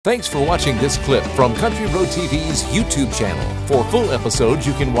Thanks for watching this clip from Country Road TV's YouTube channel. For full episodes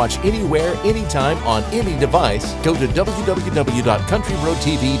you can watch anywhere, anytime, on any device. Go to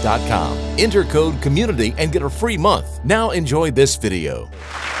www.countryroadtv.com. Enter code COMMUNITY and get a free month. Now enjoy this video.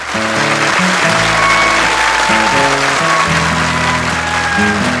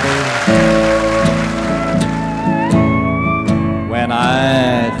 When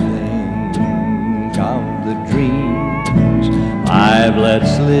I think of the dreams I've let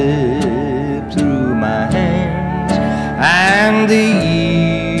slip through my hands, and the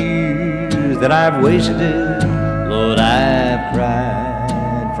years that I've wasted, Lord, I've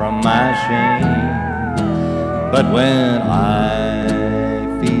cried from my shame. But when I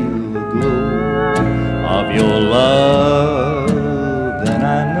feel the glow of your love, then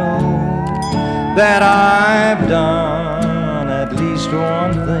I know that I've done at least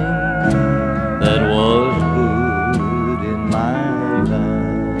one thing that was good in my life.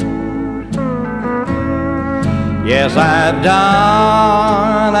 Yes, I've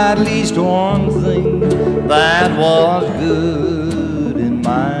done at least one thing that was good in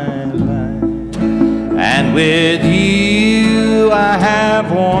my life. And with you I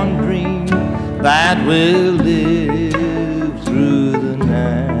have one dream that will live through the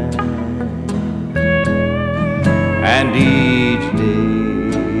night. And each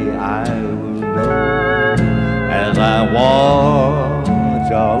day I will know, as I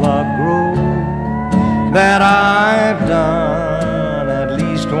watch our love grow, that I've done at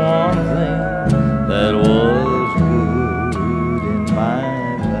least one thing that was good in my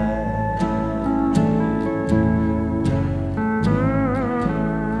life.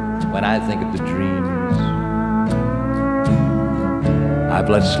 When I think of the dreams I've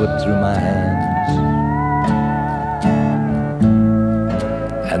let slip through my hands,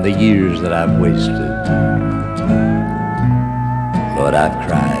 and the years that I've wasted, Lord, I've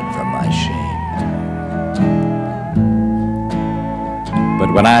cried from my shame.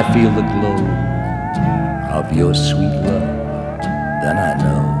 But when I feel the glow of your sweet love, then I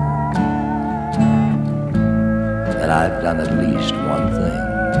know that I've done at least one thing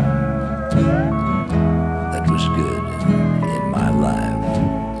that was good in my life.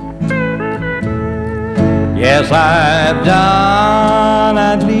 Yes, I've done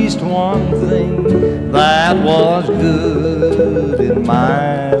at least one thing that was good in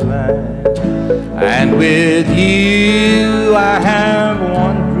my life. And with you I have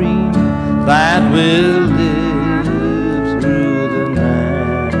one dream that will live through the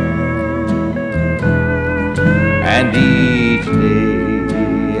night. And each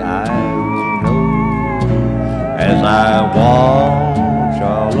day I will know, as I watch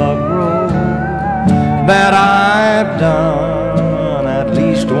our love grow, that I've done at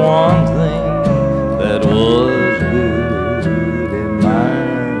least one thing that was good in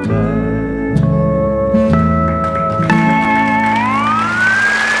my life.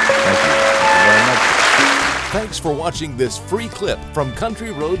 Thank you very much. Thanks for watching this free clip from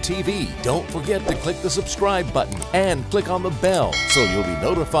Country Road TV. Don't forget to click the subscribe button and click on the bell so you'll be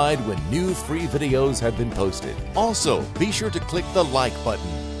notified when new free videos have been posted. Also, be sure to click the like button.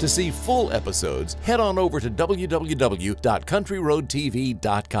 To see full episodes, head on over to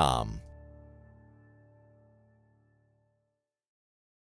www.countryroadtv.com.